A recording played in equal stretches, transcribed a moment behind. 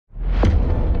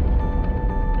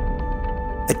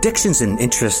Addiction's an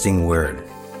interesting word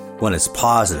when it's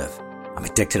positive. I'm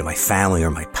addicted to my family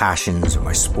or my passions or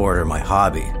my sport or my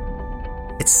hobby.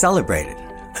 It's celebrated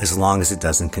as long as it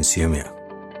doesn't consume you.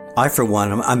 I, for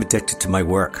one, I'm addicted to my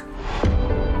work.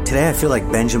 Today I feel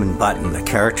like Benjamin Button, the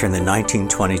character in the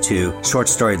 1922 short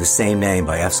story The Same Name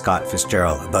by F. Scott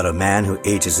Fitzgerald about a man who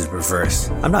ages in reverse.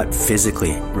 I'm not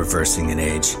physically reversing in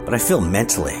age, but I feel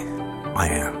mentally I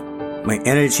am. My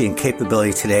energy and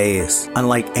capability today is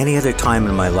unlike any other time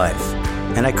in my life,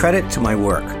 and I credit it to my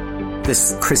work.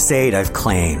 This crusade I've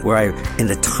claimed, where in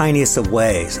the tiniest of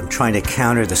ways, I'm trying to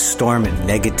counter the storm of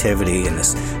negativity and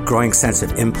this growing sense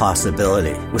of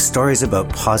impossibility with stories about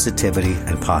positivity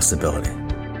and possibility.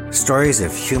 Stories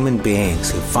of human beings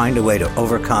who find a way to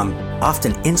overcome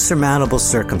often insurmountable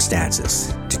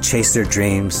circumstances, to chase their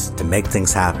dreams, to make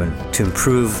things happen, to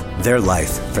improve their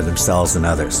life for themselves and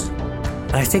others.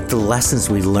 And I think the lessons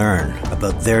we learn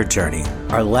about their journey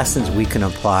are lessons we can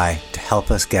apply to help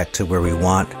us get to where we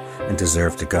want and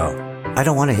deserve to go. I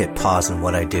don't want to hit pause on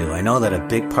what I do. I know that a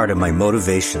big part of my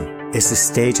motivation is the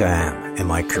stage I am in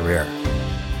my career,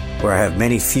 where I have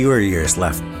many fewer years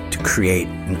left to create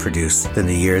and produce than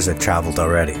the years I've traveled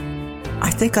already. I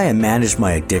think I manage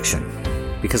my addiction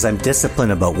because I'm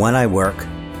disciplined about when I work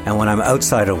and when I'm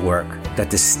outside of work,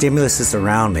 that the stimulus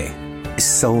around me is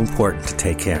so important to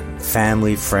take in.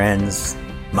 Family, friends,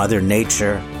 Mother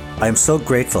Nature. I am so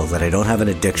grateful that I don't have an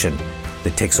addiction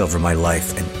that takes over my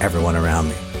life and everyone around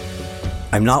me.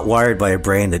 I'm not wired by a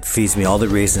brain that feeds me all the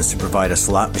reasons to provide a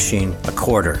slot machine, a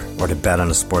quarter, or to bet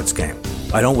on a sports game.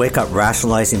 I don't wake up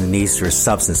rationalizing the needs for a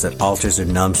substance that alters or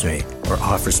numbs me or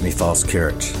offers me false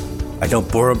courage. I don't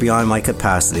borrow beyond my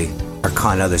capacity or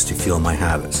con others to fuel my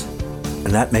habits.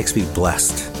 And that makes me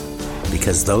blessed,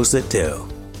 because those that do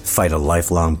fight a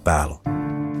lifelong battle.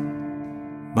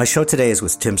 My show today is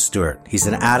with Tim Stewart. He's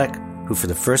an addict who for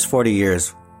the first 40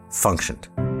 years functioned.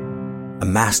 A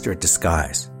master at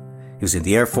disguise. He was in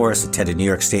the Air Force, attended New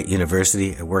York State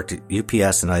University, and worked at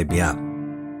UPS and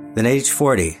IBM. Then at age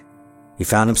 40, he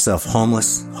found himself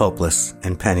homeless, hopeless,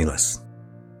 and penniless.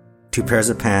 2 pairs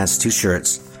of pants, 2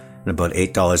 shirts, and about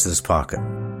 $8 in his pocket.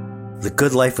 The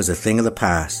good life was a thing of the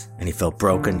past, and he felt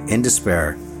broken, in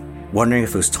despair, wondering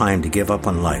if it was time to give up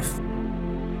on life.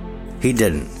 He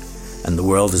didn't, and the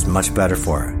world is much better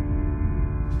for it.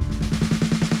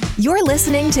 You're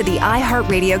listening to the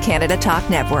iHeartRadio Canada Talk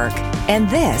Network, and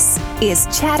this is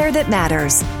Chatter That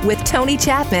Matters with Tony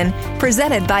Chapman,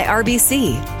 presented by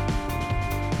RBC.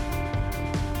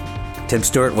 Tim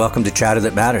Stewart, welcome to Chatter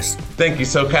That Matters. Thank you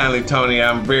so kindly, Tony.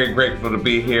 I'm very grateful to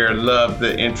be here. Love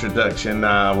the introduction.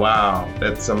 Wow,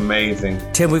 that's amazing.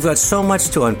 Tim, we've got so much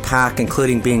to unpack,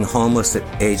 including being homeless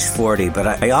at age 40, but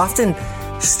I often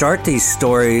start these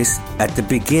stories at the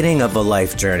beginning of a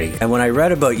life journey. And when I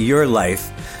read about your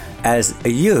life, as a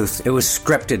youth, it was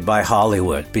scripted by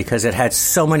Hollywood because it had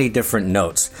so many different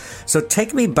notes. So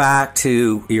take me back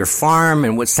to your farm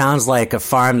and what sounds like a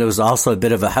farm that was also a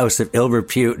bit of a house of ill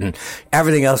repute and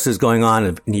everything else was going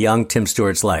on in young Tim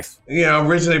Stewart's life. You know,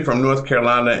 originally from North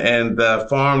Carolina, and the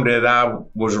farm that I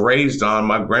was raised on,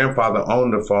 my grandfather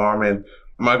owned the farm, and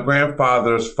my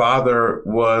grandfather's father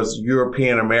was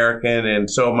European American, and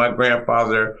so my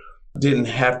grandfather didn't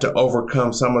have to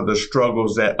overcome some of the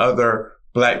struggles that other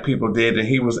Black people did, and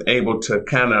he was able to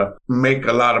kind of make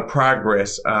a lot of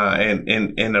progress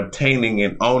in obtaining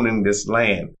and owning this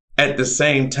land. At the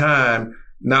same time,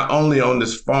 not only on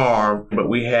this farm, but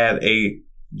we had a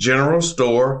general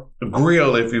store, a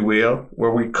grill, if you will,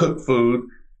 where we cooked food,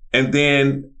 and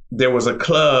then there was a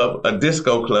club, a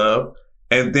disco club,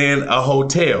 and then a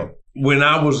hotel. When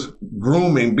I was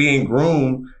being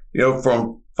groomed,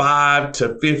 from 5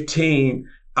 to 15,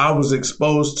 I was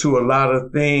exposed to a lot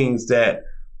of things that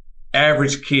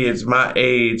average kids my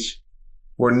age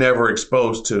were never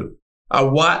exposed to. I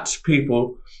watched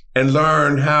people and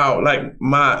learned how, like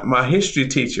my history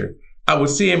teacher, I would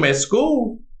see him at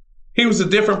school. He was a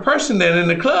different person than in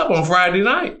the club on Friday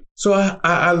night. So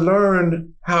I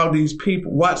learned how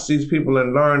watch these people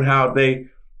and learn how they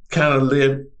kind of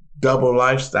live double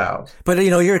lifestyles. But,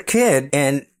 you're a kid,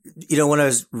 and when I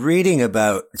was reading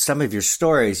about some of your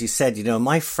stories, you said,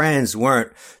 my friends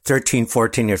weren't 13,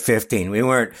 14, or 15. We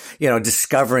weren't,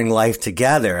 discovering life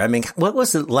together. I mean, what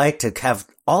was it like to have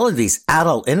all of these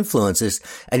adult influences?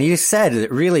 And you said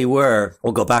it really were,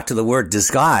 we'll go back to the word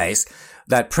disguise,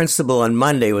 that principal on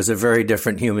Monday was a very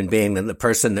different human being than the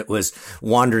person that was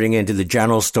wandering into the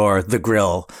general store, the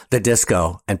grill, the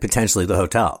disco, and potentially the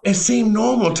hotel. It seemed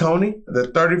normal, Tony. The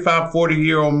 35,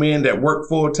 40-year-old men that worked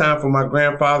full time for my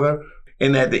grandfather,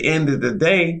 And at the end of the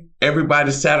day,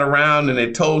 everybody sat around and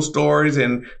they told stories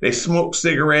and they smoked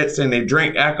cigarettes and they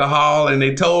drank alcohol and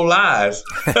they told lies,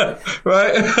 right?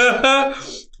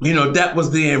 That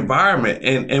was the environment.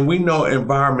 And we know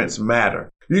environments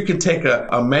matter. You can take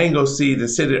a mango seed and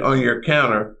sit it on your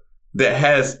counter that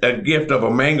has a gift of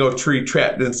a mango tree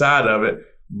trapped inside of it.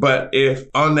 But if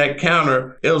on that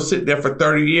counter, it'll sit there for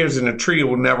 30 years and the tree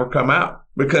will never come out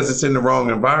because it's in the wrong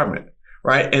environment,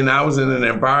 right? And I was in an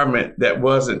environment that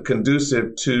wasn't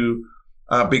conducive to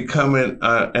becoming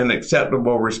an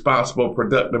acceptable, responsible,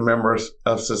 productive member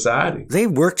of society. They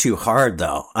worked you hard,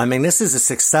 though. I mean, this is a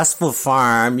successful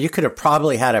farm. You could have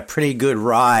probably had a pretty good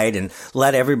ride and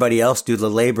let everybody else do the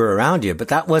labor around you, but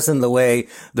that wasn't the way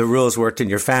the rules worked in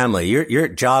your family. Your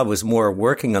job was more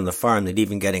working on the farm than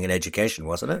even getting an education,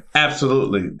 wasn't it?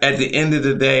 Absolutely. At the end of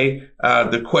the day,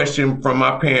 the question from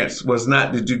my parents was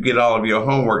not, did you get all of your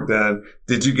homework done?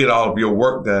 Did you get all of your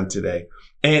work done today?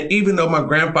 And even though my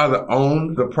grandfather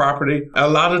owned the property, a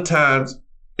lot of times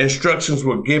instructions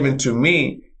were given to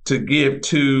me to give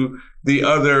to the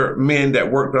other men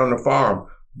that worked on the farm.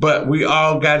 But we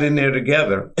all got in there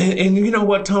together. And you know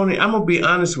what, Tony? I'm going to be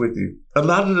honest with you. A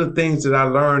lot of the things that I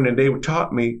learned and they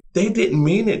taught me, they didn't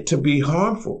mean it to be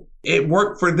harmful. It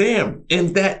worked for them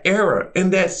in that era,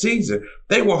 in that season.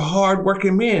 They were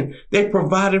hardworking men. They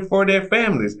provided for their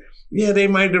families. Yeah, they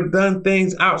might have done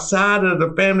things outside of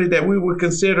the family that we would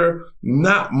consider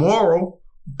not moral,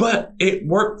 but it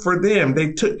worked for them.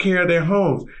 They took care of their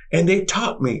homes and they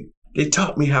taught me. They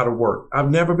taught me how to work. I've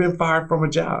never been fired from a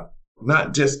job,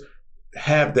 not just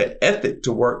have the ethic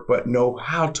to work, but know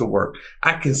how to work.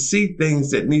 I can see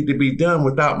things that need to be done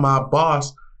without my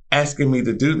boss asking me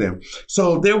to do them.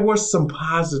 So there was some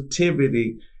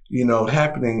positivity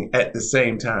happening at the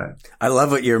same time. I love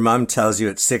what your mom tells you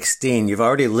at 16. You've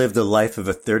already lived the life of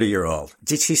a 30-year-old.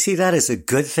 Did she see that as a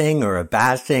good thing or a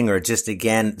bad thing, or just,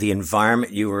 again, the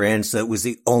environment you were in, so it was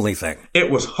the only thing? It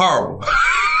was horrible.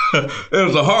 It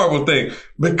was a horrible thing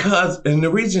and the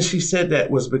reason she said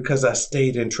that was because I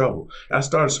stayed in trouble. I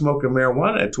started smoking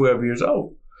marijuana at 12 years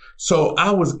old. So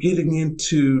I was getting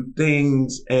into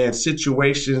things and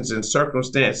situations and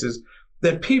circumstances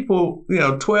that people,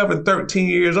 12 and 13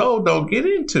 years old don't get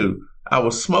into. I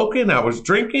was smoking, I was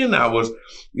drinking, I was,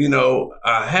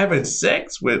 having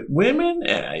sex with women,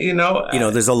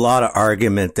 there's a lot of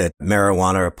argument that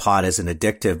marijuana or pot isn't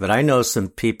addictive, but I know some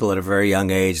people at a very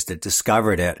young age that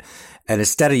discovered it, and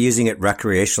instead of using it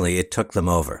recreationally, it took them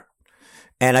over.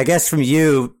 And I guess from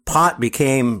you, pot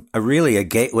became a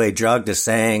gateway drug to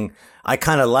saying, I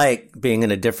kind of like being in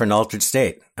a different altered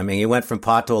state. I mean, you went from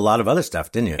pot to a lot of other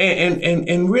stuff, didn't you?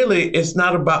 And really, it's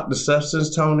not about the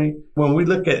substance, Tony. When we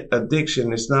look at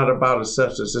addiction, it's not about a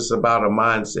substance. It's about a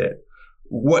mindset.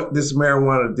 What this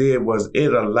marijuana did was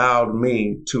it allowed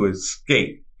me to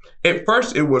escape. At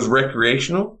first, it was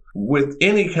recreational. With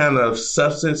any kind of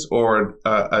substance or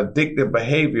addictive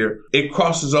behavior, it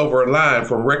crosses over a line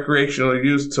from recreational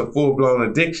use to full-blown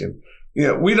addiction.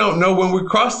 We don't know when we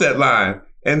cross that line.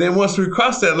 And then once we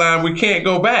cross that line, we can't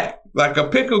go back. Like a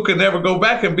pickle could never go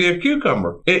back and be a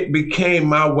cucumber. It became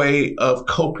my way of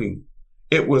coping.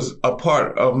 It was a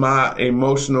part of my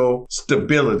emotional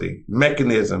stability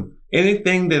mechanism.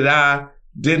 Anything that I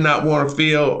did not want to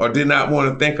feel or did not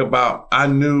want to think about, I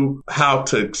knew how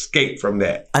to escape from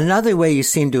that. Another way you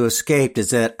seem to escape is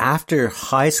that after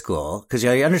high school, because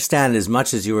I understand as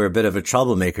much as you were a bit of a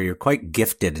troublemaker, you're quite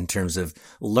gifted in terms of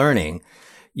learning,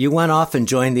 you went off and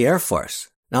joined the Air Force.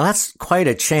 Now, that's quite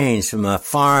a change from a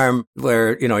farm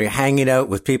where, you're hanging out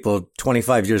with people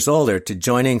 25 years older to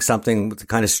joining something with the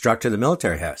kind of structure the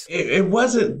military has. It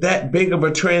wasn't that big of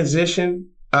a transition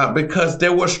because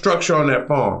there was structure on that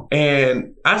farm.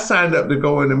 And I signed up to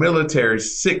go in the military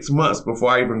 6 months before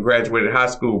I even graduated high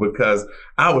school because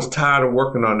I was tired of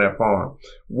working on that farm.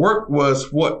 Work was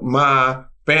what my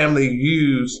family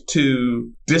used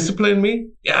to discipline me.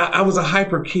 I was a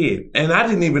hyper kid and I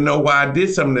didn't even know why I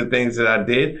did some of the things that I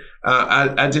did.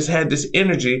 I just had this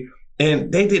energy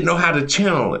and they didn't know how to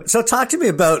channel it. So talk to me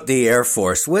about the Air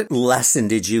Force. What lesson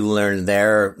did you learn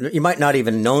there? You might not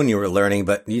even known you were learning,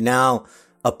 but you now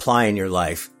apply in your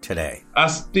life today. I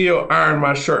still iron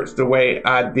my shirts the way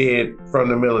I did from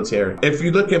the military. If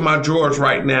you look at my drawers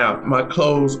right now, my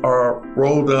clothes are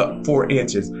rolled up 4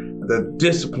 inches. The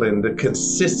discipline, the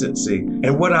consistency,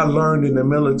 and what I learned in the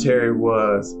military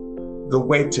was the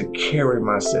way to carry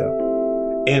myself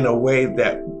in a way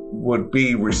that would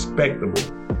be respectable,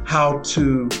 how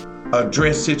to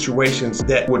address situations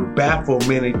that would baffle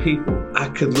many people. I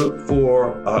could look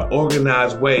for an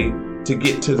organized way to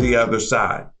get to the other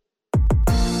side.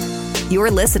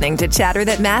 You're listening to Chatter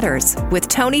That Matters with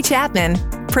Tony Chapman.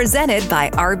 presented by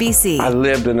RBC. I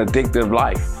lived an addictive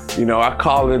life. I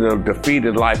call it a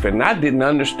defeated life, and I didn't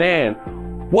understand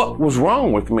what was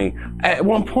wrong with me. At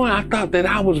one point, I thought that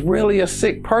I was really a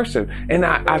sick person, and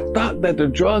I thought that the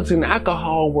drugs and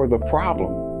alcohol were the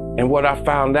problem. And what I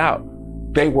found out,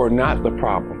 they were not the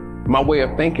problem. My way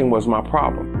of thinking was my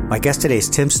problem. My guest today is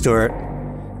Tim Stewart,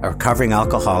 a recovering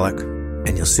alcoholic,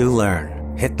 and you'll soon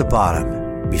learn, hit the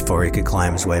bottom before he could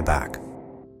climb his way back.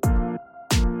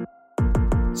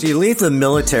 So you leave the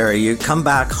military, you come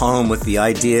back home with the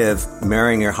idea of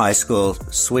marrying your high school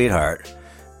sweetheart,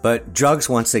 but drugs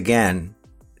once again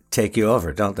take you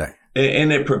over, don't they?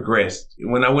 And it progressed.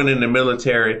 When I went in the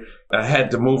military, I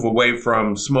had to move away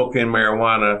from smoking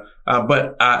marijuana,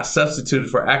 but I substituted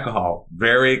for alcohol.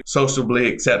 Very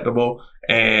sociably acceptable.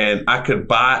 And I could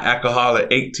buy alcohol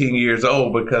at 18 years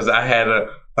old because I had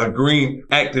a green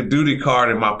active duty card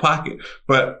in my pocket.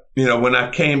 But, when I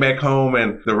came back home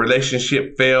and the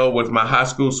relationship failed with my high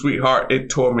school sweetheart, it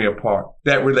tore me apart.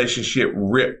 That relationship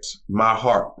ripped my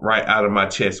heart right out of my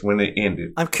chest when it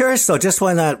ended. I'm curious though, just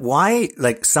why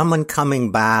someone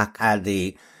coming back had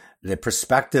the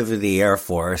perspective of the Air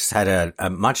Force, had a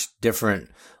much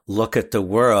different look at the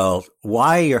world,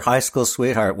 why your high school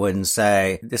sweetheart wouldn't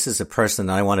say, this is a person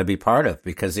I want to be part of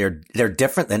because they're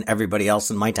different than everybody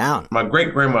else in my town. My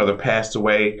great-grandmother passed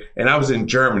away and I was in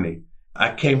Germany.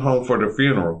 I came home for the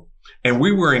funeral and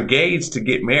we were engaged to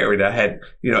get married. I had,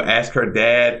 asked her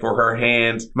dad for her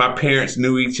hands. My parents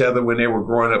knew each other when they were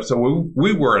growing up. So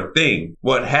we were a thing.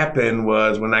 What happened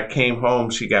was when I came home,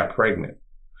 she got pregnant.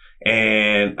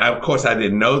 And of course, I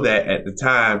didn't know that at the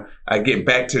time. I get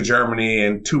back to Germany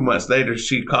and 2 months later,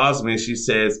 she calls me and she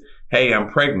says, hey, I'm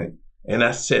pregnant. And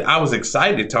I said, I was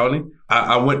excited, Tony.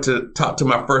 I went to talk to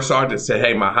my first sergeant, said,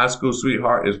 hey, my high school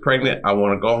sweetheart is pregnant. I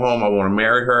want to go home. I want to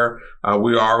marry her.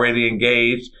 We were already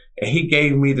engaged. And he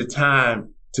gave me the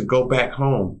time to go back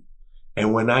home.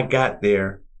 And when I got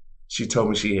there, she told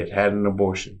me she had an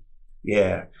abortion.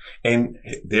 Yeah. And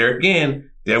there again,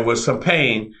 there was some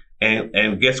pain.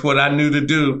 And guess what I knew to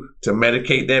do to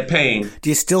medicate that pain?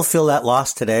 Do you still feel that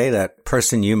loss today, that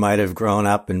person you might have grown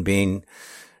up and being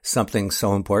something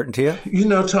so important to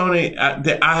you? Tony,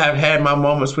 I have had my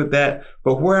moments with that,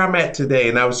 but where I'm at today,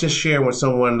 and I was just sharing with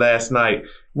someone last night,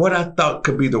 what I thought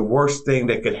could be the worst thing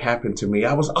that could happen to me.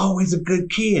 I was always a good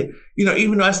kid.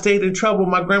 Even though I stayed in trouble,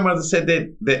 my grandmother said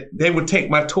that they would take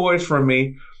my toys from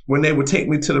me when they would take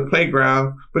me to the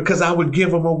playground because I would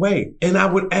give them away. And I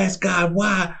would ask God,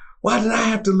 why did I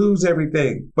have to lose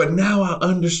everything? But now I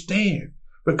understand.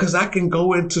 Because I can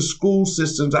go into school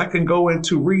systems, I can go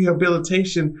into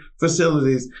rehabilitation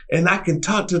facilities, and I can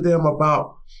talk to them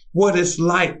about what it's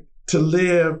like to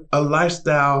live a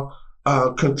lifestyle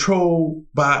controlled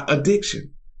by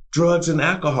addiction, drugs and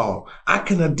alcohol. I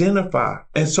can identify.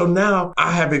 And so now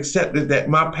I have accepted that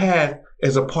my path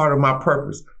is a part of my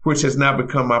purpose, which has now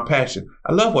become my passion.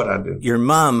 I love what I do. Your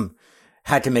mom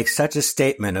had to make such a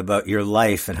statement about your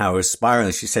life and how it was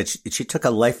spiraling. She said she took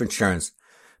a life insurance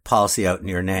policy out in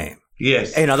your name.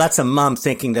 Yes. That's a mom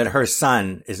thinking that her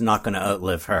son is not going to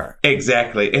outlive her.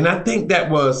 Exactly. And I think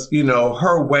that was,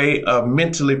 her way of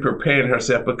mentally preparing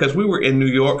herself because we were in New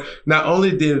York. Not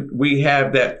only did we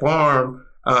have that farm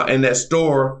and that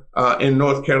store in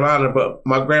North Carolina, but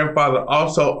my grandfather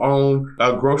also owned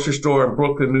a grocery store in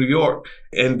Brooklyn, New York.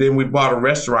 And then we bought a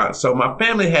restaurant. So my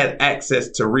family had access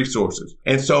to resources.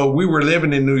 And so we were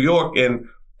living in New York. And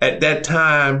at that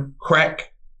time, crack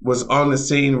was on the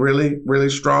scene really, really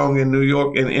strong in New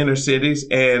York in inner cities.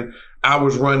 And I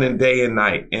was running day and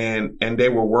night and they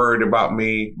were worried about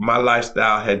me. My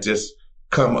lifestyle had just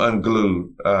come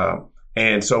unglued.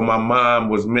 And so my mom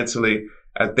was mentally,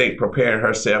 I think, preparing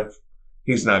herself.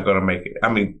 He's not going to make it. I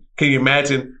mean, can you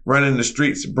imagine running the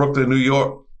streets of Brooklyn, New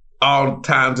York, all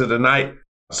times of the night,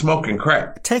 smoking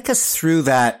crack? Take us through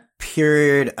that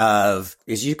period of,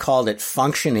 as you called it,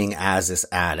 functioning as this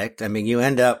addict. I mean, you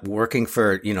end up working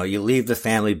for, you leave the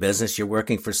family business, you're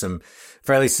working for some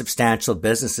fairly substantial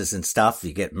businesses and stuff.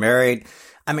 You get married.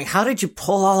 I mean, how did you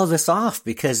pull all of this off?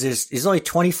 Because there's only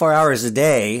 24 hours a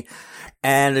day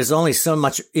and there's only so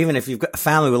much, even if you've got a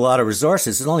family with a lot of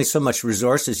resources, there's only so much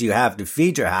resources you have to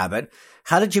feed your habit.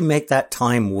 How did you make that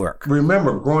time work?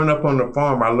 Remember, growing up on the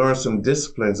farm, I learned some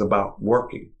disciplines about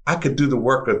working. I could do the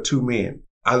work of two men.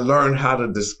 I learned how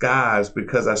to disguise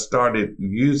because I started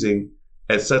using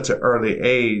at such an early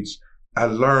age. I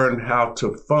learned how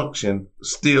to function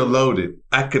still loaded.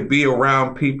 I could be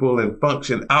around people and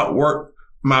function, outwork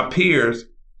my peers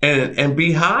and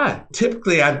be high.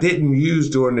 Typically, I didn't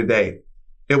use during the day.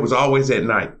 It was always at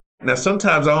night. Now,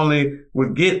 sometimes I only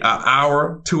would get an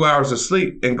hour, 2 hours of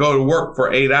sleep and go to work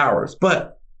for 8 hours.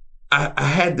 But I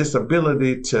had this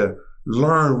ability to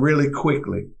learn really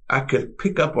quickly. I could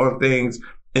pick up on things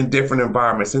in different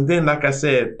environments. And then, like I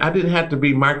said, I didn't have to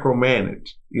be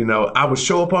micromanaged. I would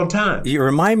show up on time. You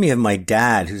remind me of my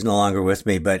dad, who's no longer with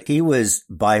me, but he was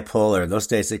bipolar. Those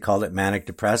days they called it manic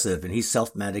depressive, and he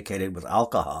self-medicated with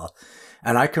alcohol.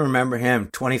 And I can remember him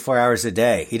 24 hours a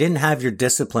day. He didn't have your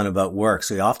discipline about work,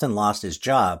 so he often lost his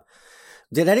job.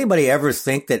 Did anybody ever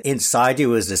think that inside you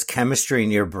was this chemistry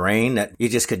in your brain that you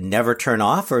just could never turn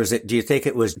off? Or do you think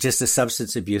it was just a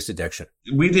substance abuse addiction?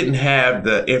 We didn't have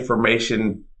the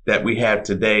information that we have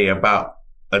today about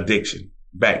addiction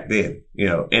back then,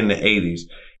 in the 80s.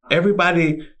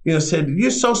 Everybody, said,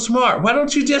 "You're so smart. Why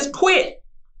don't you just quit?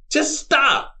 Just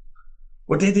stop."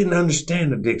 Well, they didn't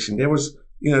understand addiction. They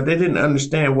didn't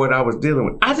understand what I was dealing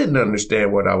with. I didn't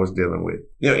understand what I was dealing with.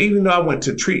 Even though I went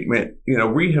to treatment,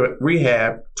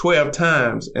 rehab 12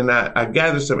 times, and I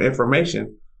gathered some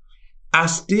information, I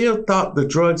still thought the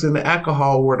drugs and the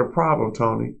alcohol were the problem,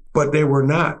 Tony, but they were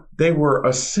not. They were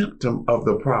a symptom of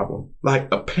the problem. Like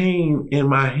a pain in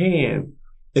my hand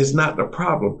is not the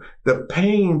problem. The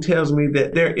pain tells me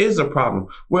that there is a problem.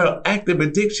 Well, active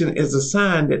addiction is a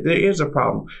sign that there is a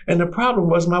problem. And the problem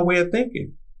was my way of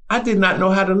thinking. I did not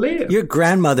know how to live. Your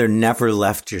grandmother never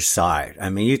left your side. I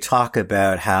mean, you talk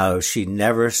about how she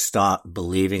never stopped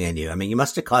believing in you. I mean, you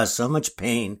must have caused so much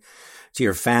pain to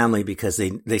your family because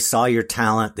they saw your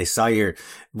talent. They saw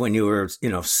when you were,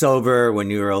 sober, when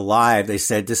you were alive, they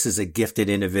said, this is a gifted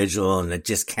individual and that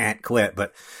just can't quit.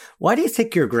 But why do you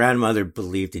think your grandmother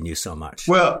believed in you so much?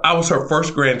 Well, I was her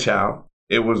first grandchild.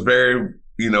 It was very,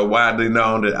 widely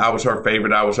known that I was her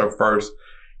favorite. I was her first.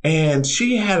 And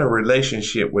she had a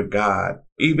relationship with God,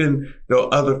 even though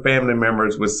other family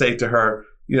members would say to her,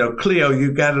 "Cleo,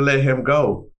 you got to let him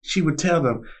go." She would tell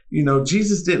them,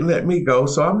 "Jesus didn't let me go,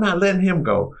 so I'm not letting him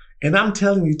go." And I'm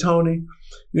telling you, Tony,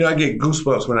 I get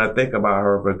goosebumps when I think about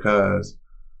her because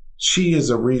she is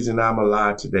the reason I'm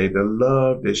alive today. The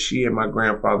love that she and my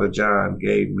grandfather John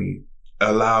gave me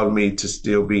allowed me to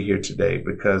still be here today,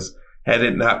 because had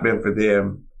it not been for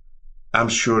them, I'm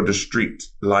sure the street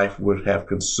life would have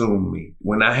consumed me.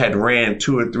 When I had ran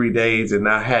 2 or 3 days and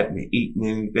I hadn't eaten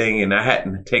anything and I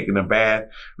hadn't taken a bath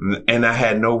and I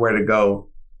had nowhere to go,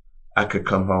 I could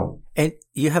come home. And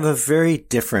you have a very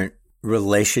different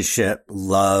relationship,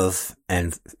 love,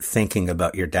 and thinking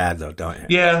about your dad, though, don't you?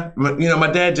 Yeah.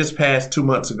 My dad just passed 2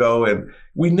 months ago, and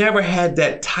we never had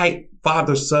that tight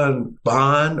father-son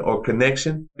bond or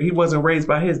connection. He wasn't raised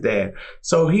by his dad.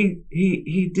 So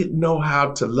he didn't know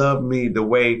how to love me the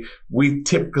way we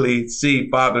typically see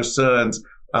father-sons,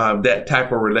 that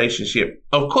type of relationship.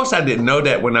 Of course, I didn't know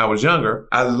that when I was younger.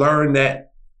 I learned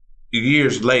that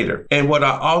years later. And what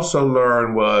I also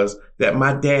learned was that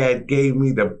my dad gave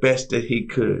me the best that he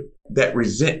could. That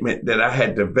resentment that I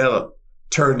had developed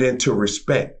turned into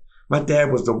respect. My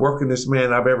dad was the workingest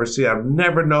man I've ever seen. I've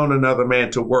never known another man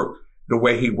to work the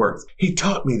way he works. He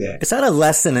taught me that. Is that a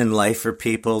lesson in life for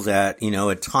people that,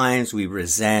 at times we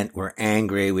resent, we're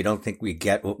angry, we don't think we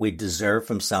get what we deserve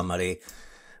from somebody?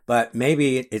 But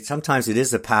maybe sometimes it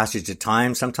is a passage of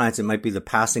time. Sometimes it might be the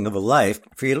passing of a life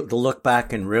for you to look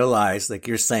back and realize, like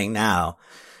you're saying now,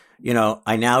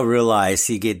 I now realize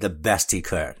he gave the best he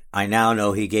could. I now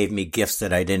know he gave me gifts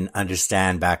that I didn't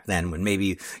understand back then when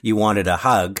maybe you wanted a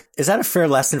hug. Is that a fair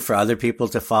lesson for other people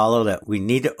to follow, that we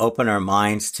need to open our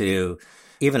minds to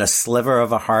even a sliver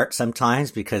of a heart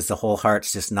sometimes, because the whole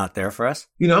heart's just not there for us?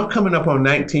 I'm coming up on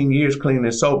 19 years clean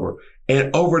and sober.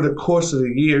 And over the course of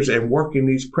the years and working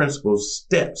these principles,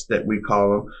 steps that we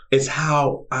call them, it's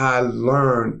how I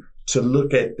learned to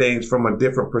look at things from a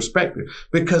different perspective,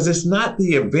 because it's not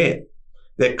the event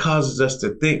that causes us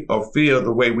to think or feel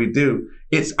the way we do.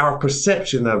 It's our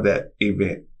perception of that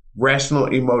event. Rational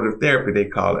emotive therapy, they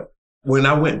call it. When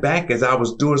I went back, as I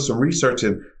was doing some research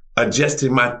and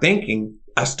adjusting my thinking,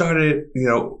 I started,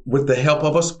 with the help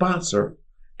of a sponsor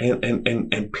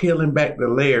and peeling back the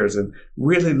layers and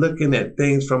really looking at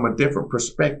things from a different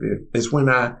perspective is when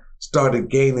I started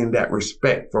gaining that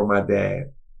respect for my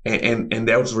dad. And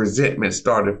those resentments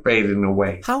started fading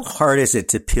away. How hard is it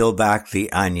to peel back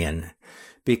the onion?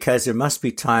 Because there must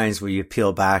be times where you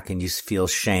peel back and you feel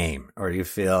shame, or you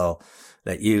feel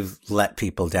that you've let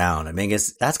people down. I mean,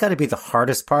 that's got to be the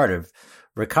hardest part of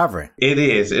recovering. It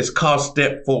is. It's called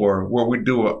step 4, where we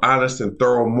do an honest and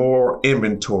thorough moral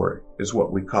inventory, is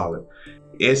what we call it.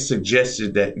 It's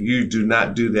suggested that you do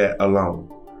not do that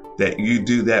alone, that you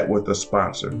do that with a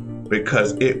sponsor,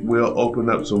 because it will open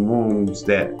up some wounds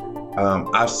that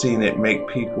I've seen it make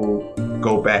people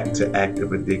go back to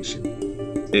active addiction.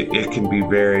 It can be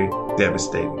very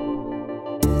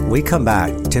devastating. we come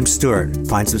back, Tim Stewart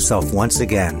finds himself once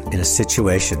again in a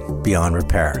situation beyond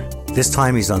repair. This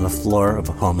time he's on the floor of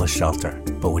a homeless shelter.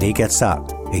 But when he gets up,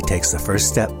 he takes the first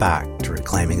step back to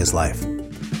reclaiming his life.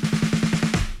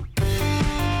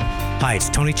 Hi, it's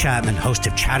Tony Chapman, host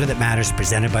of Chatter That Matters,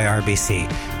 presented by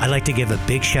RBC. I'd like to give a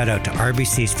big shout out to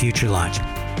RBC's Future Launch,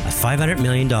 a $500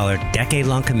 million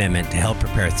decade-long commitment to help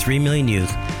prepare 3 million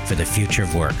youth for the future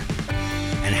of work.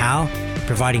 And how?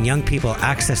 Providing young people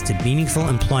access to meaningful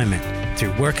employment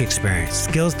through work experience,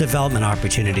 skills development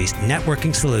opportunities,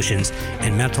 networking solutions,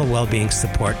 and mental well-being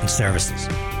support and services.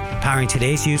 Powering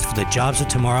today's youth for the jobs of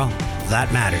tomorrow,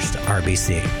 that matters to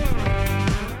RBC.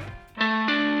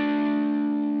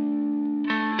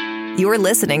 You're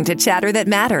listening to Chatter That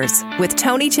Matters with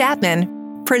Tony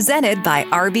Chapman, presented by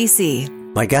RBC.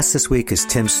 My guest this week is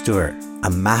Tim Stewart, a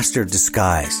master of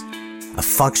disguise, a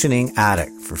functioning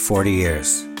addict for 40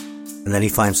 years. And then he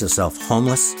finds himself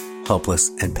homeless,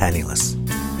 hopeless, and penniless.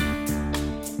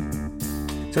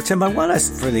 So, Tim, I want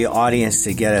us, for the audience,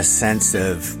 to get a sense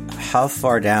of how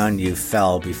far down you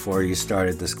fell before you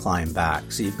started this climb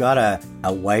back. So you've got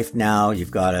a wife now,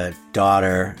 you've got a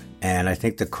daughter, and I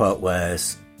think the quote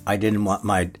was, "I didn't want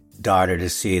my daughter to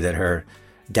see that her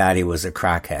daddy was a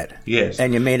crackhead." Yes.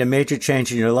 And you made a major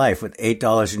change in your life with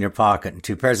 $8 in your pocket and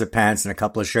 2 pairs of pants and a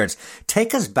couple of shirts.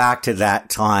 Take us back to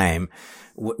that time,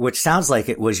 which sounds like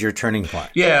it was your turning point.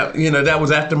 Yeah, that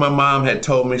was after my mom had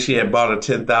told me she had bought a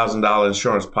 $10,000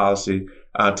 insurance policy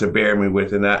to bury me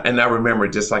with. And I remember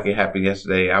it just like it happened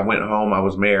yesterday. I went home, I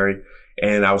was married,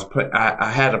 and I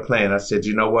had a plan. I said,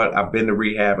 you know what? I've been to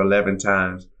rehab 11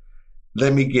 times.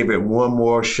 Let me give it one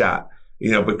more shot.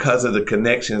 Because of the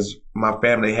connections my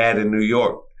family had in New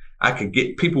York,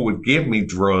 people would give me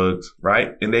drugs,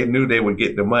 right? And they knew they would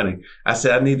get the money. I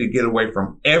said, I need to get away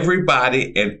from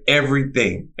everybody and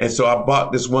everything. And so I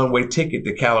bought this one-way ticket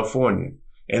to California.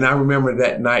 And I remember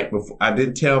that night before, I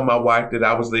didn't tell my wife that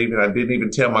I was leaving. I didn't even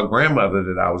tell my grandmother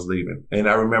that I was leaving. And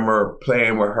I remember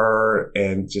playing with her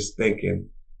and just thinking,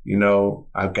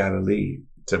 I've got to leave.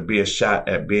 To be a shot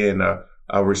at being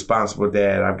a responsible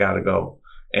dad, I've got to go.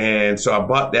 And so I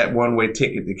bought that one-way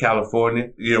ticket to California.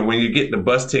 When you get the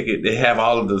bus ticket, they have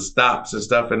all of the stops and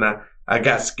stuff. And I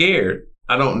got scared.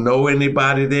 I don't know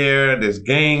anybody there. There's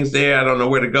gangs there. I don't know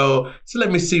where to go. So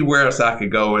let me see where else I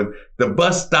could go. And the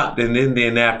bus stopped in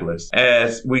Indianapolis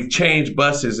as we changed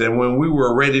buses. And when we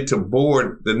were ready to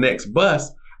board the next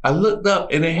bus, I looked up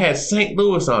and it had St.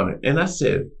 Louis on it. And I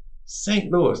said, St.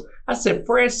 Louis. I said,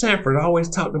 Fred Sanford always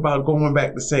talked about going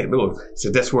back to St. Louis. I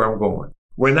said, that's where I'm going.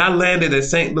 When I landed at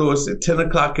St. Louis at 10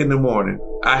 o'clock in the morning,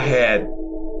 I had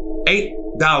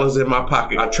 $8 in my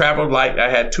pocket. I traveled light. I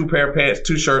had 2 pair of pants,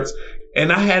 2 shirts,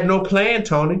 and I had no plan,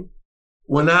 Tony.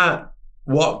 When I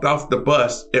walked off the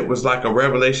bus, it was like a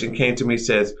revelation came to me,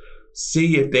 says,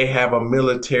 see if they have a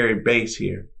military base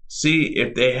here. See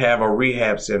if they have a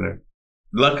rehab center.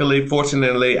 Luckily,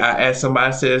 fortunately, I asked somebody,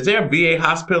 I said, is there a VA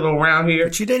hospital around here?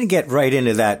 But you didn't get right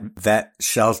into that vet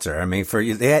shelter. I mean,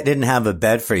 they didn't have a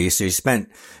bed for you, so you spent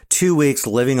 2 weeks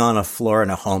living on a floor in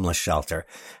a homeless shelter.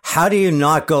 How do you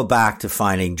not go back to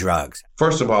finding drugs?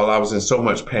 First of all, I was in so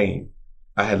much pain.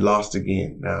 I had lost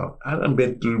again. Now, I've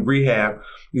been through rehab.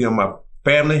 My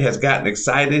family has gotten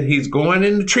excited. He's going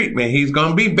into treatment. He's going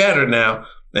to be better now.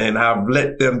 And I've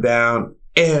let them down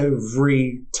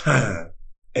every time.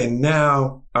 And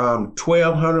now I'm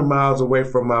 1,200 miles away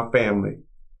from my family.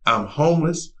 I'm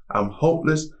homeless. I'm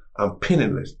hopeless. I'm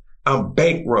penniless. I'm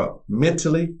bankrupt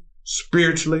mentally,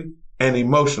 spiritually, and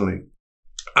emotionally.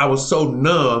 I was so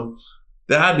numb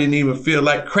that I didn't even feel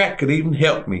like crack could even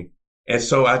help me. And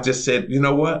so I just said, you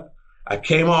know what? I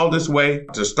came all this way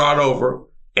to start over,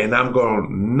 and I'm going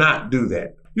to not do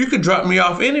that. You could drop me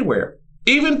off anywhere.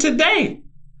 Even today,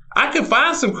 I could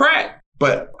find some crack.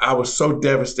 But I was so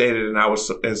devastated and I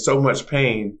was in so much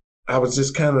pain, I was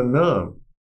just kind of numb.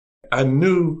 I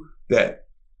knew that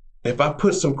if I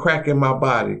put some crack in my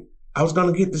body, I was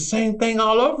going to get the same thing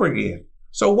all over again.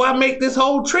 So why make this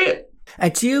whole trip?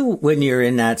 And do you, when you're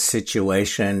in that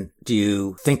situation, do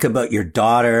you think about your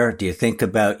daughter? Do you think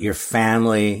about your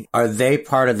family? Are they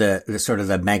part of the sort of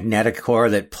the magnetic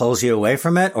core that pulls you away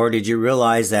from it? Or did you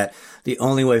realize that the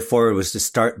only way forward was to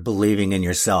start believing in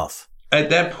yourself?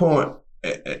 At that point,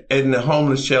 in the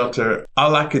homeless shelter,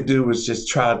 all I could do was just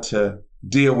try to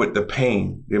deal with the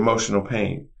pain, the emotional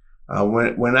pain.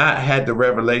 When I had the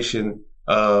revelation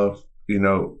of,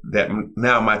 that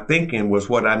now my thinking was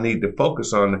what I need to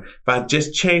focus on. If I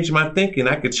just changed my thinking,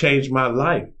 I could change my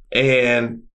life.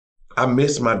 And I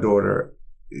miss my daughter.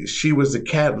 She was the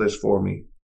catalyst for me.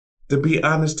 To be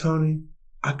honest, Tony,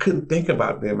 I couldn't think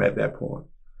about them at that point.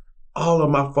 All of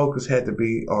my focus had to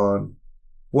be on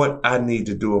what I need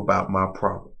to do about my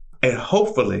problem. And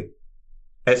hopefully,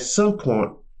 at some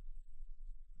point,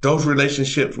 those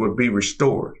relationships would be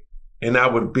restored and I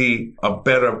would be a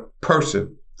better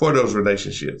person for those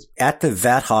relationships. At the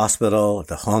vet hospital,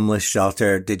 the homeless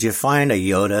shelter, did you find a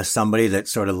Yoda, somebody that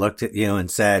sort of looked at you and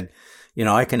said, you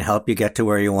know, I can help you get to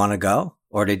where you want to go?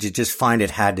 Or did you just find it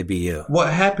had to be you?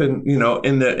 What happened, in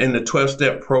the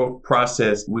 12-step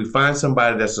process, we find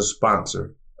somebody that's a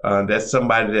sponsor. That's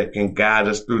somebody that can guide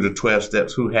us through the 12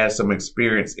 steps, who has some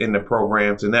experience in the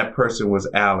programs. And that person was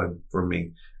Alan for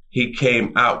me. He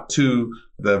came out to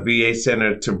the VA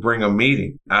center to bring a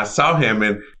meeting. I saw him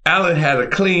and Alan had a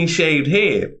clean shaved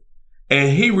head.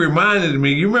 And he reminded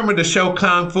me, you remember the show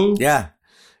Kung Fu? Yeah.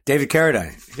 David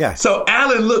Carradine. Yeah. So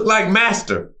Alan looked like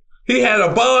Master. He had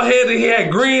a bald head and he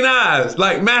had green eyes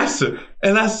like Master.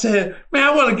 And I said, man,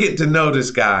 I want to get to know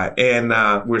this guy. And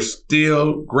we're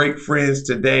still great friends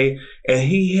today. And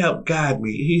he helped guide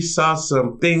me. He saw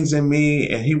some things in me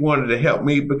and he wanted to help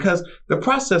me, because the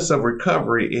process of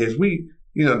recovery is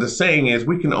the saying is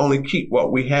we can only keep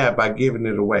what we have by giving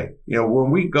it away.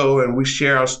 When we go and we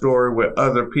share our story with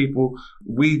other people,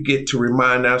 we get to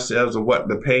remind ourselves of what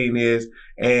the pain is,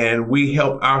 and we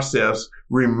help ourselves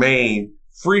remain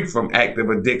free from active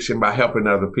addiction by helping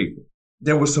other people.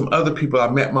 There were some other people. I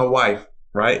met my wife,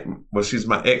 right? Well, she's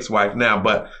my ex-wife now,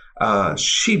 but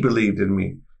she believed in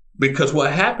me. Because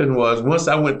what happened was, once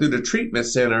I went through the treatment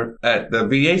center at the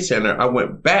VA center, I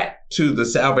went back to the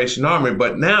Salvation Army,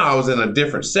 but now I was in a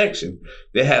different section.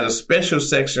 They had a special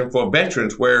section for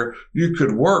veterans where you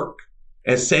could work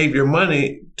and save your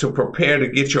money to prepare to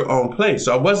get your own place.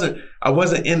 So I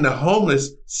wasn't in the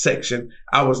homeless section.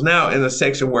 I was now in a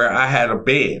section where I had a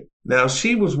bed. Now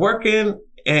she was working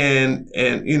and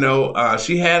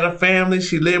she had a family.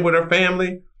 She lived with her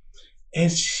family. And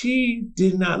she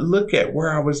did not look at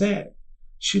where I was at.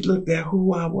 She looked at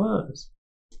who I was.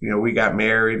 We got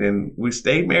married and we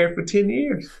stayed married for 10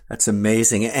 years. That's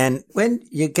amazing. And when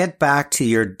you get back to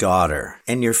your daughter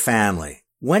and your family,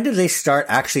 when do they start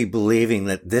actually believing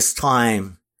that this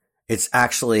time it's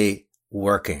actually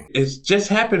working? It's just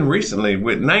happened recently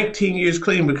with 19 years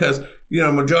clean, because,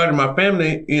 majority of my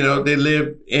family, they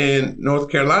lived in North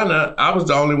Carolina. I was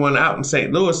the only one out in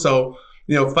St. Louis. So,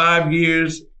 5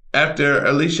 years after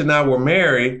Alicia and I were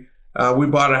married, we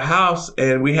bought a house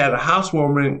and we had a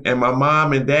housewarming, and my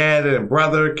mom and dad and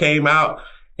brother came out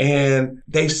and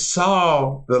they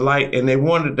saw the light and they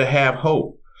wanted to have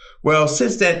hope. Well,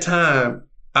 since that time,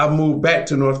 I moved back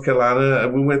to North Carolina.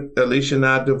 Alicia and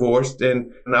I divorced,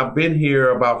 and I've been here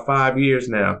about 5 years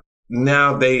now.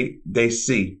 Now they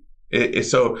see it.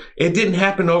 So it didn't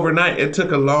happen overnight. It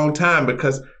took a long time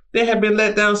because they have been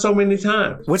let down so many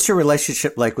times. What's your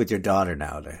relationship like with your daughter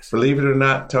nowadays? Believe it or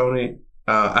not, Tony,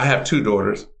 I have two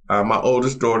daughters. My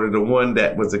oldest daughter, the one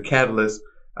that was a catalyst,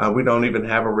 we don't even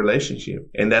have a relationship.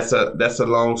 And that's a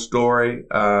long story.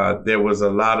 There was a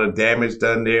lot of damage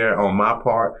done there on my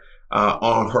part,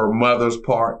 on her mother's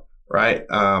part, right?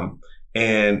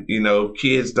 And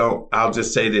kids don't, I'll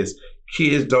just say this,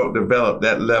 kids don't develop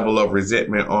that level of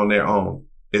resentment on their own.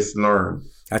 It's learned.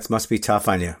 That must be tough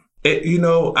on you.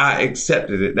 I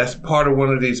accepted it. That's part of one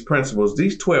of these principles.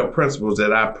 These 12 principles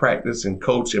that I practice and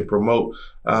coach and promote,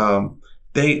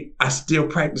 I still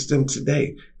practice them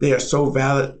today. They are so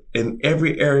valid in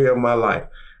every area of my life.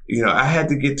 I had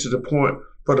to get to the point,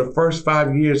 for the first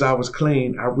 5 years I was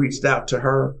clean, I reached out to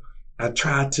her. I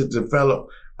tried to develop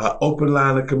an open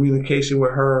line of communication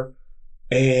with her,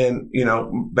 and,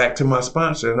 back to my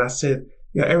sponsor. And I said,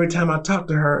 every time I talk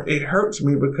to her, it hurts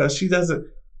me because she doesn't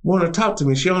want to talk to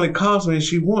me. She only calls me and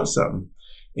she wants something.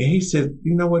 And he said,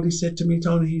 you know what he said to me,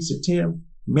 Tony? He said, Tim,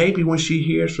 maybe when she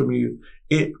hears from you,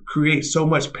 it creates so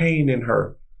much pain in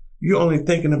her. You're only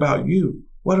thinking about you.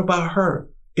 What about her?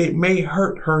 It may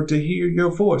hurt her to hear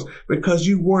your voice because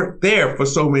you weren't there for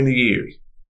so many years.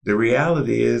 The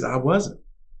reality is I wasn't.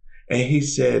 And he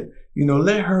said,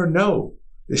 let her know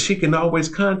that she can always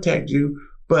contact you,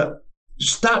 but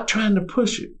stop trying to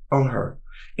push it on her.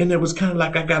 And it was kind of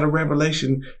like I got a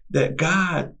revelation that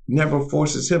God never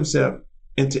forces himself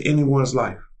into anyone's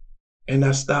life. And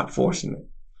I stopped forcing it.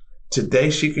 Today,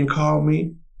 she can call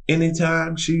me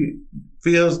anytime she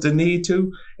feels the need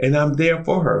to, and I'm there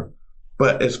for her.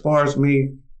 But as far as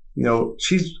me,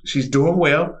 she's doing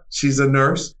well. She's a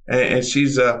nurse, and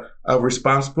she's a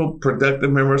responsible, productive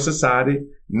member of society.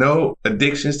 No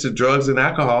addictions to drugs and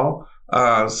alcohol.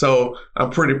 So I'm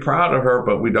pretty proud of her,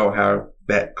 but we don't have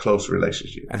that close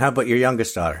relationship. And how about your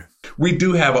youngest daughter? We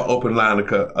do have an open line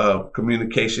of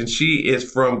communication. She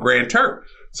is from Grand Turk,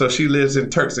 so she lives in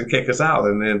Turks and Caicos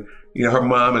Island, and her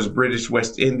mom is British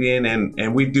West Indian,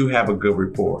 and we do have a good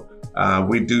rapport.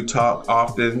 We do talk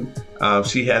often.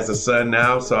 She has a son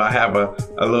now, so I have a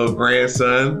little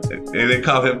grandson, and they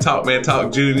call him Talk Man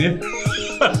Talk Jr.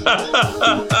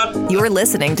 You're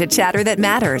listening to Chatter That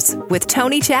Matters with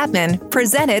Tony Chapman,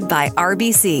 presented by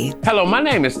RBC. Hello, my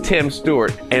name is Tim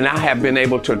Stewart, and I have been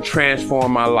able to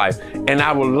transform my life, and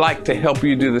I would like to help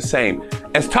you do the same.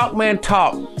 As Talk Man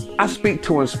Talk, I speak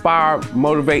to inspire,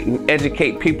 motivate, and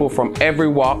educate people from every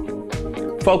walk,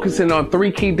 focusing on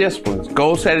 3 key disciplines: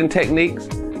 goal-setting techniques,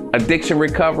 addiction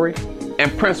recovery,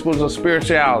 and principles of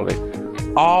spirituality,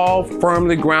 all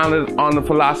firmly grounded on the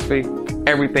philosophy,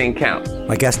 everything counts.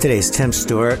 My guest today is Tim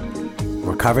Stewart,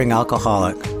 recovering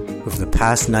alcoholic who for the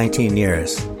past 19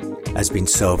 years has been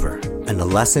sober, and the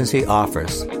lessons he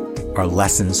offers are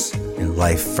lessons in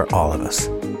life for all of us.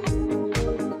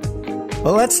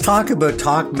 Well, let's talk about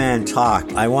Talk Man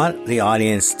Talk. I want the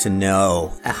audience to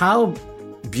know how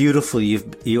beautiful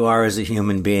you are as a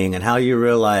human being, and how you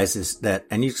realize is that,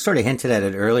 and you sort of hinted at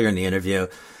it earlier in the interview,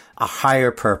 a higher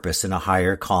purpose and a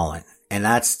higher calling. And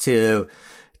that's to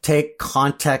take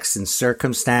context and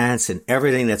circumstance and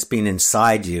everything that's been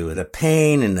inside you, the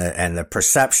pain and the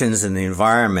perceptions and the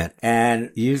environment, and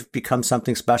you've become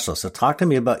something special. So talk to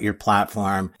me about your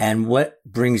platform and what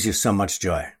brings you so much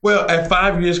joy. Well, at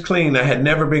 5 years clean, I had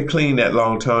never been clean that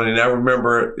long, Tony. And I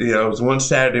remember, it was one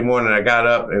Saturday morning I got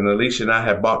up, and Alicia and I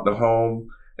had bought the home,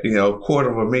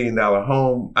 $250,000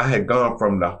 home. I had gone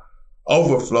from the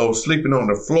overflow, sleeping on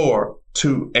the floor,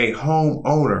 to a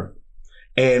homeowner.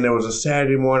 And it was a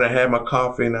Saturday morning, I had my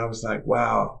coffee, and I was like,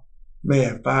 wow,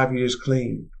 man, 5 years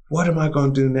clean. What am I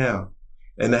going to do now?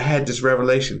 And I had this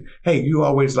revelation. Hey, you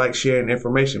always like sharing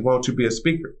information. Why don't you be a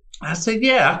speaker? I said,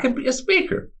 yeah, I can be a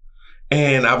speaker.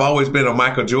 And I've always been a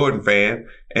Michael Jordan fan.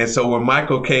 And so when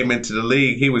Michael came into the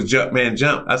league, he was jump man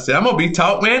jump. I said, I'm going to be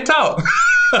Talk Man Talk.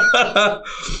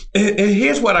 and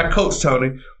here's what I coach,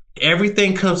 Tony.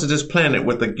 Everything comes to this planet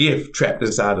with a gift trapped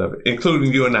inside of it,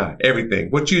 including you and I, everything.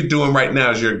 What you're doing right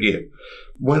now is your gift.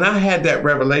 When I had that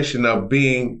revelation of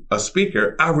being a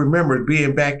speaker, I remember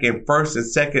being back in 1st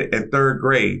and 2nd and 3rd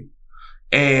grade,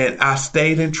 and I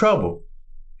stayed in trouble.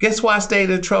 Guess why I stayed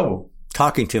in trouble?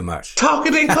 Talking too much.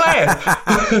 Talking in class.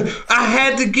 I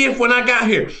had the gift when I got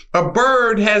here. A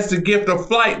bird has the gift of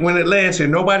flight when it lands here.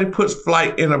 Nobody puts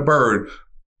flight in a bird.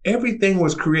 Everything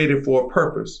was created for a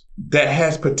purpose that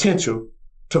has potential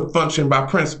to function by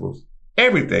principles.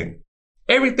 Everything.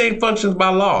 Everything functions by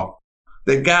law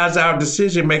that guides our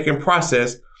decision-making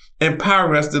process,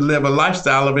 empowering us to live a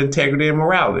lifestyle of integrity and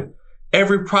morality.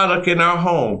 Every product in our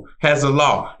home has a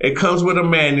law. It comes with a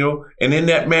manual, and in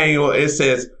that manual it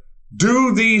says,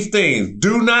 do these things.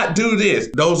 Do not do this.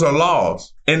 Those are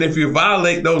laws. And if you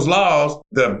violate those laws,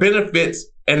 the benefits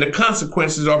and the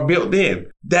consequences are built in.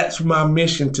 That's my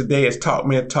mission today as Talk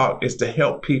Man Talk, is to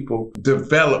help people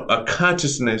develop a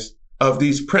consciousness of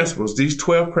these principles, these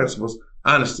 12 principles: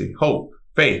 honesty, hope,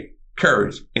 faith,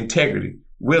 courage, integrity,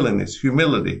 willingness,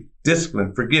 humility,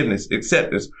 discipline, forgiveness,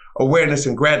 acceptance, awareness,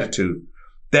 and gratitude,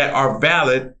 that are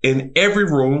valid in every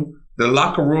room: the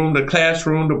locker room, the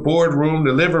classroom, the boardroom,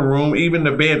 the living room, even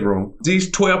the bedroom. These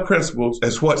 12 principles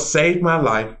is what saved my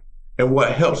life and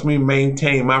what helps me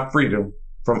maintain my freedom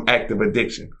from active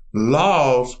addiction.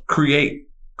 Laws create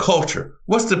culture.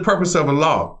 What's the purpose of a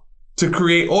law? To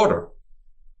create order.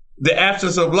 The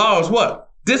absence of law is what?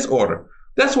 Disorder.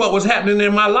 That's what was happening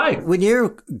in my life. When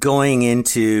you're going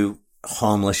into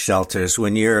homeless shelters,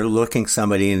 when you're looking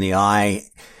somebody in the eye,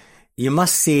 you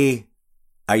must see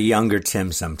a younger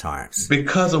Tim sometimes.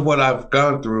 Because of what I've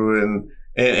gone through,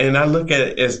 and I look at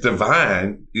it as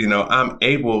divine, I'm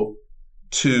able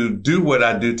to do what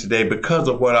I do today because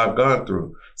of what I've gone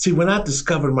through. See, when I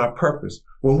discovered my purpose,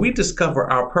 when we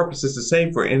discover our purpose is the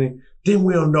same for any, then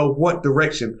we'll know what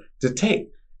direction to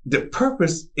take. The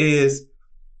purpose is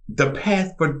the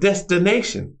path for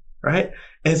destination, right?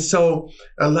 And so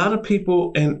a lot of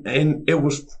people, and it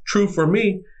was true for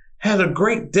me, had a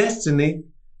great destiny,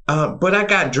 but I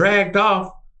got dragged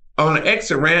off on an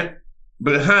exit ramp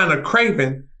behind a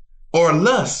craving or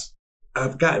lust.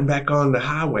 I've gotten back on the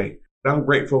highway. I'm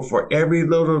grateful for every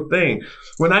little thing.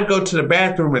 When I go to the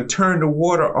bathroom and turn the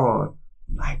water on,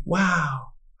 I'm like,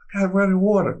 wow, I got running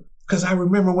water, because I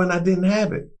remember when I didn't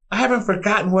have it. I haven't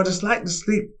forgotten what it's like to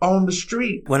sleep on the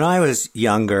street. When I was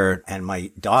younger and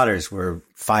my daughters were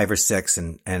 5 or 6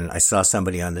 and I saw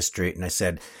somebody on the street and I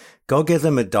said, go give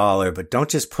them $1, but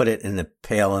don't just put it in the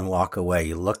pail and walk away.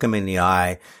 You look them in the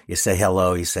eye, you say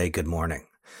hello, you say good morning.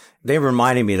 They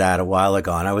reminded me of that a while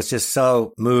ago, and I was just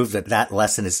so moved that that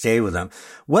lesson had stayed with them.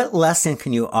 What lesson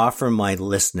can you offer my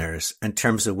listeners in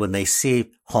terms of when they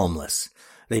see homeless,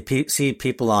 They see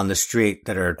people on the street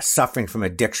that are suffering from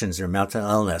addictions or mental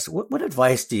illness. What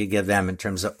advice do you give them in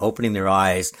terms of opening their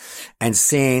eyes and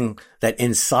seeing that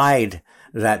inside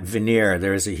that veneer,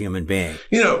 there is a human being?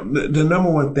 The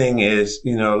number one thing is,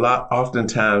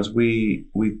 oftentimes we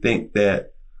think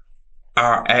that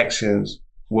our actions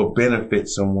will benefit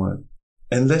someone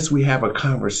unless we have a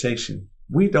conversation.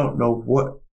 We don't know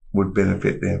what would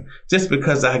benefit them. Just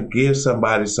because I give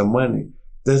somebody some money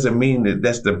doesn't mean that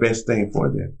that's the best thing for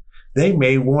them. They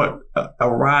may want a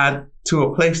ride to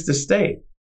a place to stay.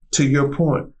 To your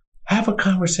point, have a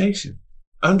conversation.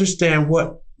 Understand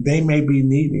what they may be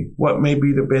needing, what may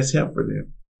be the best help for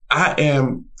them. I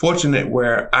am fortunate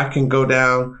where I can go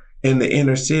down in the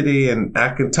inner city and I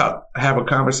can have a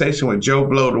conversation with Joe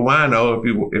Blow the wino,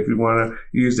 if you want to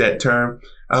use that term.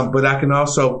 But I can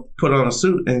also put on a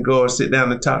suit and go and sit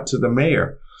down and talk to the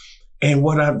mayor. And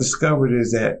what I've discovered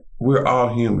is that we're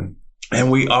all human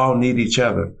and we all need each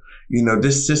other.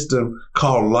 This system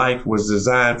called life was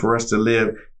designed for us to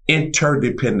live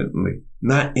interdependently,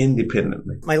 not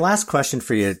independently. My last question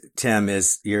for you, Tim,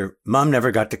 is your mom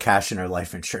never got to cash in her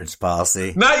life insurance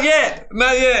policy. Not yet.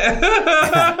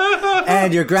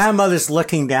 And your grandmother's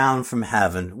looking down from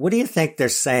heaven. What do you think they're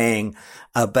saying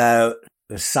about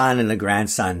the son and the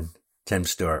grandson, Tim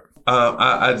Stewart?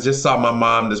 I just saw my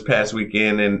mom this past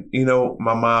weekend, and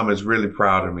my mom is really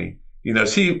proud of me.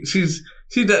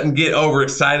 She doesn't get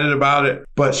overexcited about it,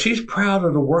 but she's proud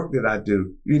of the work that I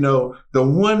do. The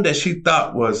one that she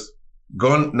thought was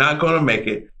not going to make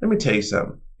it. Let me tell you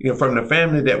something. From the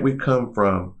family that we come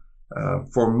from,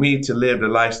 for me to live the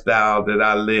lifestyle that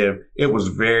I live, it was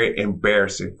very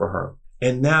embarrassing for her.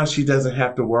 And now she doesn't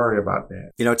have to worry about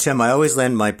that. Tim, I always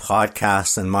end my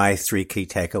podcast on my 3 key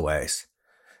takeaways.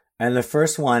 And the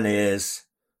first one is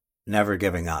never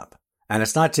giving up. And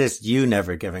it's not just you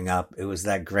never giving up. It was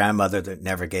that grandmother that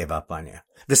never gave up on you.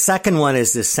 The second one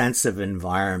is this sense of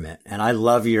environment. And I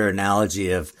love your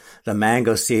analogy of the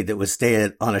mango seed that would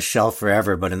stay on a shelf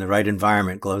forever, but in the right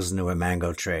environment grows into a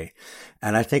mango tree.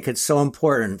 And I think it's so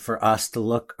important for us to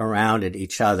look around at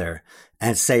each other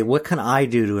and say, what can I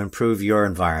do to improve your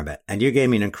environment? And you gave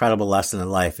me an incredible lesson in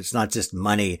life. It's not just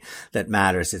money that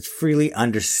matters. It's freely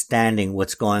understanding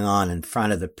what's going on in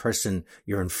front of the person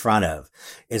you're in front of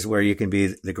is where you can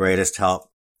be the greatest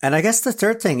help. And I guess the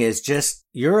third thing is just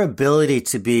your ability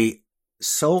to be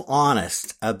so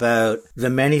honest about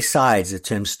the many sides of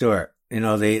Tim Stewart.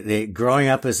 The growing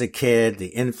up as a kid, the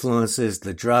influences,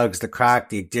 the drugs, the crack,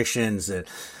 the addictions, the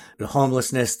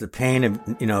homelessness, the pain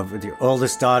of, with your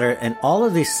oldest daughter, and all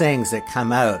of these things that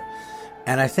come out.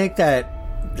 And I think that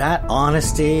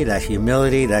honesty, that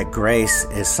humility, that grace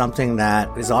is something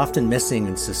that is often missing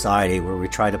in society, where we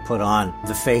try to put on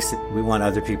the face that we want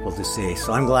other people to see.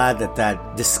 So I'm glad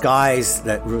that disguise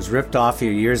that was ripped off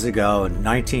you years ago, and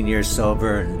 19 years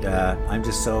sober, and I'm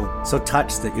just so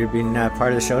touched that you're being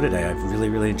part of the show today. I've really,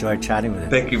 really enjoyed chatting with you.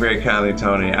 Thank you very kindly,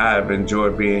 Tony. I have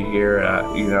enjoyed being here.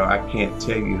 I can't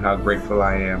tell you how grateful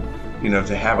I am,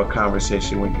 to have a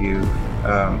conversation with you.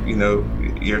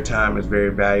 Your time is very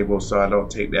valuable, so I don't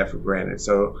take that for granted.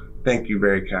 So thank you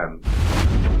very kindly.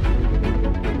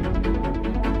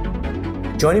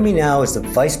 Joining me now is the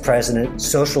Vice President,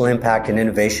 Social Impact and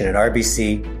Innovation at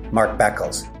RBC, Mark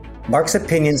Beckles. Mark's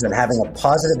opinions on having a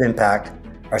positive impact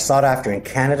are sought after in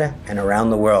Canada and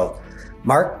around the world.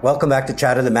 Mark, welcome back to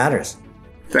Chatter That Matters.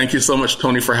 Thank you so much,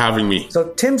 Tony, for having me. So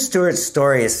Tim Stewart's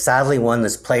story is sadly one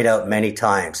that's played out many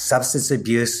times. Substance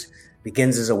abuse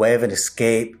begins as a way of an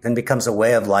escape, then becomes a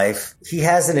way of life. He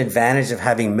has an advantage of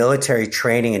having military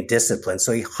training and discipline,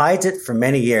 so he hides it for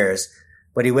many years,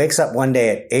 but he wakes up one day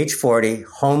at age 40,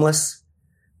 homeless,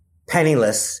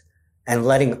 penniless, and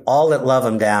letting all that love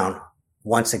him down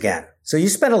once again. So you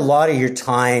spent a lot of your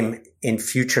time in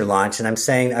Future Launch, and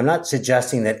I'm not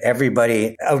suggesting that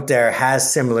everybody out there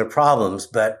has similar problems,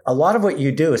 but a lot of what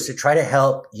you do is to try to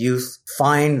help youth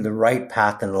find the right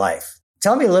path in life.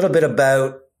 Tell me a little bit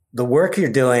about the work you're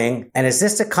doing, and is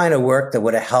this the kind of work that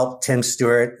would have helped Tim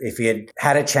Stewart if he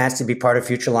had a chance to be part of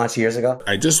Future Launch years ago?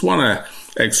 I just want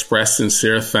to express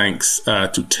sincere thanks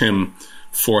to Tim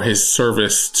for his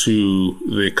service to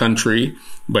the country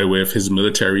by way of his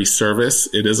military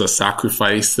service. It is a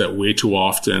sacrifice that way too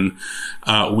often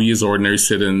we as ordinary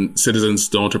citizens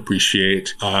don't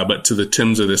appreciate. But to the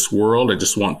Tims of this world, I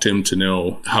just want Tim to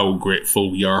know how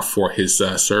grateful we are for his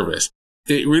service.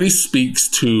 It really speaks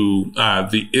to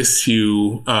the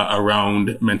issue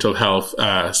around mental health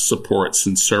supports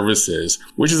and services,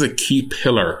 which is a key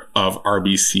pillar of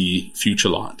RBC Future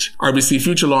Launch. RBC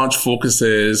Future Launch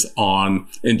focuses on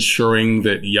ensuring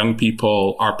that young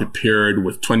people are prepared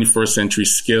with 21st century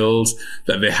skills,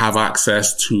 that they have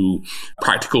access to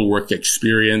practical work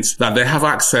experience, that they have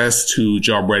access to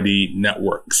job-ready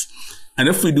networks. And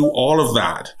if we do all of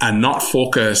that and not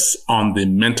focus on the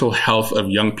mental health of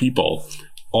young people,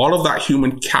 all of that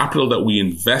human capital that we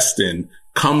invest in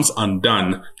comes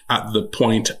undone at the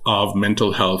point of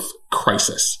mental health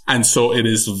crisis. And so it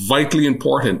is vitally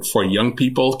important for young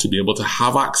people to be able to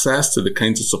have access to the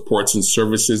kinds of supports and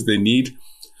services they need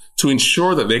to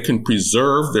ensure that they can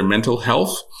preserve their mental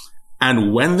health.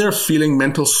 And when they're feeling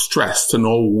mental stress, to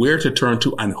know where to turn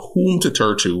to and whom to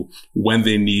turn to when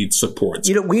they need support.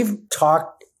 We've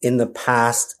talked in the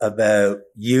past about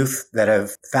youth that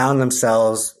have found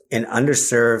themselves in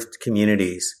underserved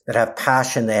communities, that have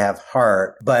passion, they have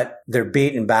heart, but they're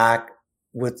beaten back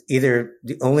with either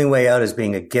the only way out is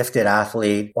being a gifted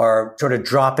athlete or sort of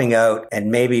dropping out and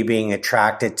maybe being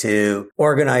attracted to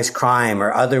organized crime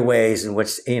or other ways in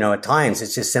which, at times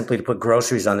it's just simply to put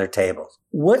groceries on their tables.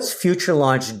 What's Future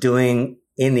Launch doing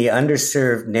in the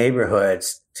underserved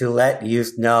neighborhoods to let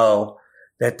youth know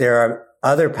that there are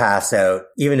other paths out,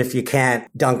 even if you can't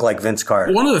dunk like Vince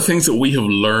Carter? One of the things that we have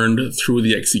learned through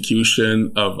the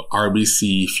execution of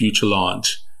RBC Future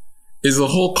Launch is the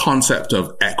whole concept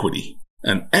of equity.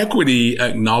 And equity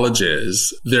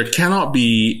acknowledges there cannot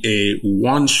be a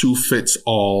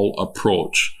one-shoe-fits-all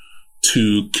approach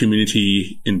to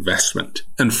community investment.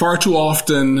 And far too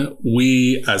often,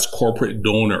 we as corporate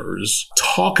donors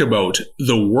talk about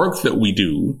the work that we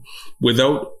do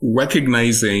without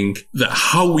recognizing that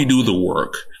how we do the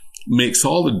work makes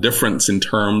all the difference in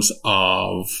terms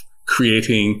of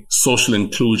creating social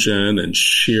inclusion and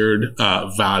shared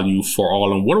value for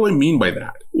all. And what do I mean by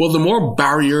that? Well, the more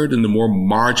barriered and the more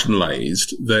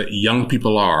marginalized that young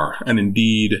people are, and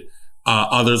indeed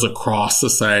others across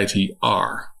society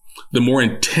are, the more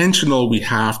intentional we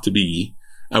have to be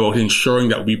about ensuring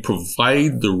that we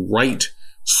provide the right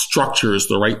structures,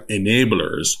 the right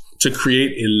enablers to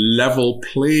create a level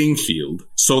playing field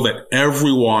so that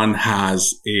everyone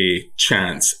has a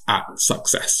chance at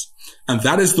success. And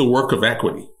that is the work of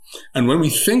equity. And when we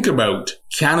think about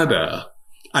Canada,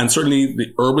 and certainly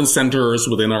the urban centers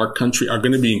within our country are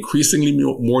going to be increasingly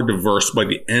more diverse by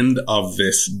the end of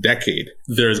this decade,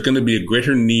 there's going to be a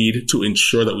greater need to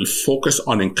ensure that we focus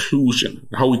on inclusion,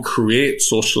 how we create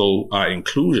social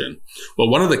inclusion. Well,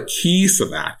 one of the keys to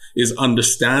that is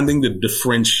understanding the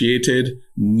differentiated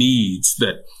needs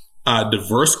that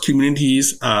diverse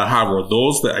communities have, or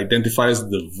those that identify as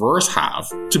diverse have,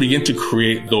 to begin to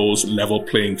create those level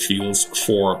playing fields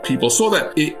for people so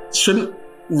that it shouldn't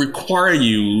require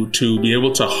you to be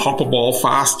able to hop a ball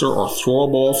faster or throw a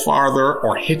ball farther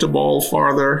or hit a ball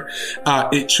farther.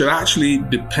 It should actually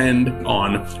depend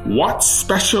on what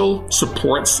special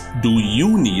supports do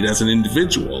you need as an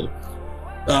individual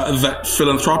that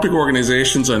philanthropic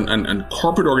organizations and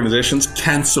corporate organizations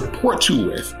can support you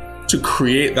with to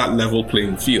create that level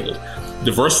playing field.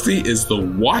 Diversity is the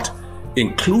what.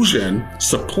 Inclusion,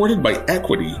 supported by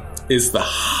equity, is the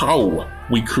how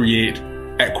we create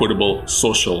equitable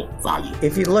social value.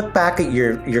 If you look back at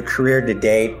your career to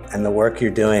date and the work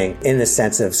you're doing in the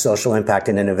sense of social impact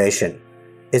and innovation,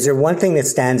 is there one thing that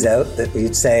stands out that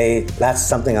you'd say that's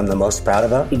something I'm the most proud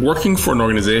about? Working for an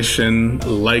organization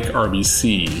like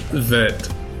RBC that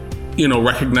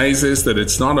recognizes that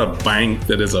it's not a bank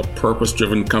that is a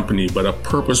purpose-driven company, but a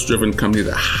purpose-driven company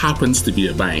that happens to be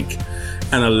a bank,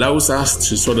 and allows us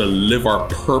to sort of live our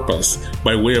purpose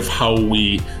by way of how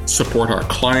we support our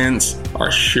clients,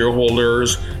 our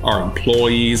shareholders, our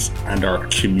employees, and our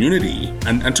community.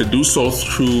 And to do so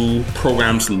through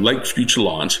programs like Future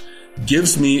Launch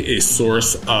gives me a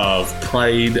source of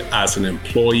pride as an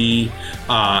employee,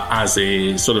 as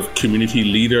a sort of community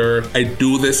leader. I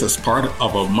do this as part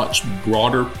of a much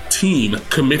broader team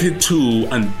committed to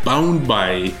and bound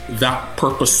by that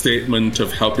purpose statement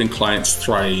of helping clients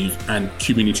thrive and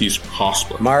communities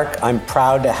prosper. Mark, I'm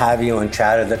proud to have you on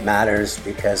Chatter That Matters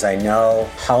because I know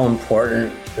how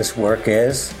important this work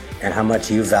is and how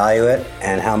much you value it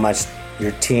and how much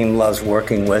your team loves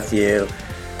working with you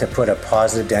to put a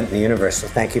positive dent in the universe. So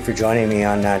thank you for joining me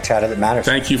on Chatter That Matters.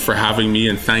 Thank you for having me,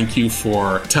 and thank you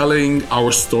for telling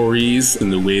our stories in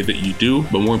the way that you do.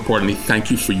 But more importantly, thank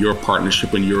you for your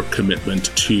partnership and your commitment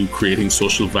to creating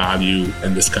social value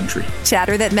in this country.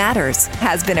 Chatter That Matters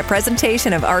has been a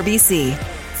presentation of RBC.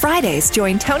 Fridays,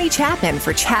 join Tony Chapman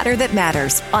for Chatter That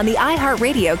Matters on the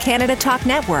iHeartRadio Canada Talk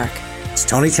Network.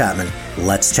 Tony Chapman.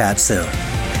 Let's chat soon.